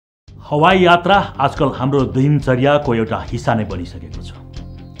हवाई यात्रा आजकल हाम्रो दिनचर्याको एउटा हिस्सा नै बनिसकेको छ।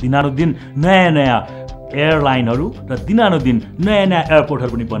 दिनानुदिन नयाँ एयरलाइनहरू र दिनानुदिन नयाँ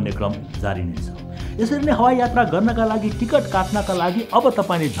एयरपोर्टहरू पनि बन्ने क्रम जारी नै छ। यसरी नै हवाई यात्रा गर्नका लागि टिकट काट्नका लागि अब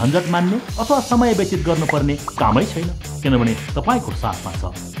तपाईले झन्झट मान्ने अथवा समय व्यतीत गर्नुपर्ने कामै छैन, किनभने तपाईको साथमा छ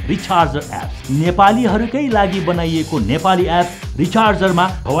रिचार्जर एप। नेपालीहरूकै लागि बनाइएको नेपाली एप रिचार्जरमा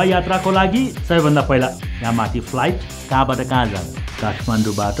हवाई यात्राको लागि सबैभन्दा पहिला यहाँ माथि फ्लाइट कहाँबाट कहाँ जाने,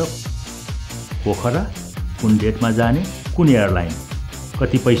 काठमाडौँबाट पोखरा, कुन डेटमा जाने, कुन एयरलाइन,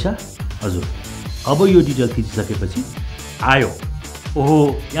 कति पैसा, हजुर अब यो डिटेल खिचिसकेपछि आयो ओहो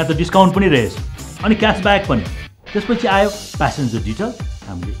यहाँ त डिस्काउन्ट पनि रहेछ अनि क्यासब्याक पनि। त्यसपछि आयो प्यासेन्जर डिटेल,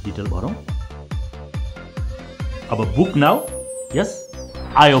 हामीले डिटेल भरौँ। अब बुक नाउ, यस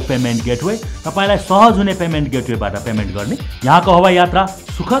आयो पेमेन्ट गेटवे। तपाईलाई सहज हुने पेमेन्ट गेटवेबाट पेमेन्ट गर्ने। यहाँको हवाई यात्रा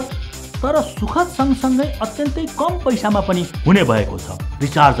सुखद, तर सुखद सँगसँगै अत्यन्तै कम पैसामा पनि हुने भएको छ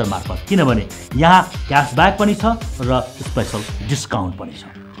रिचार्जर मार्फत, किनभने यहाँ क्यासब्याक पनि छ र स्पेशल डिस्काउन्ट पनि छ।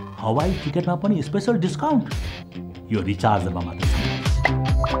 हवाई टिकटमा पनि स्पेशल डिस्काउन्ट यो रिचार्जरमा मात्र छ।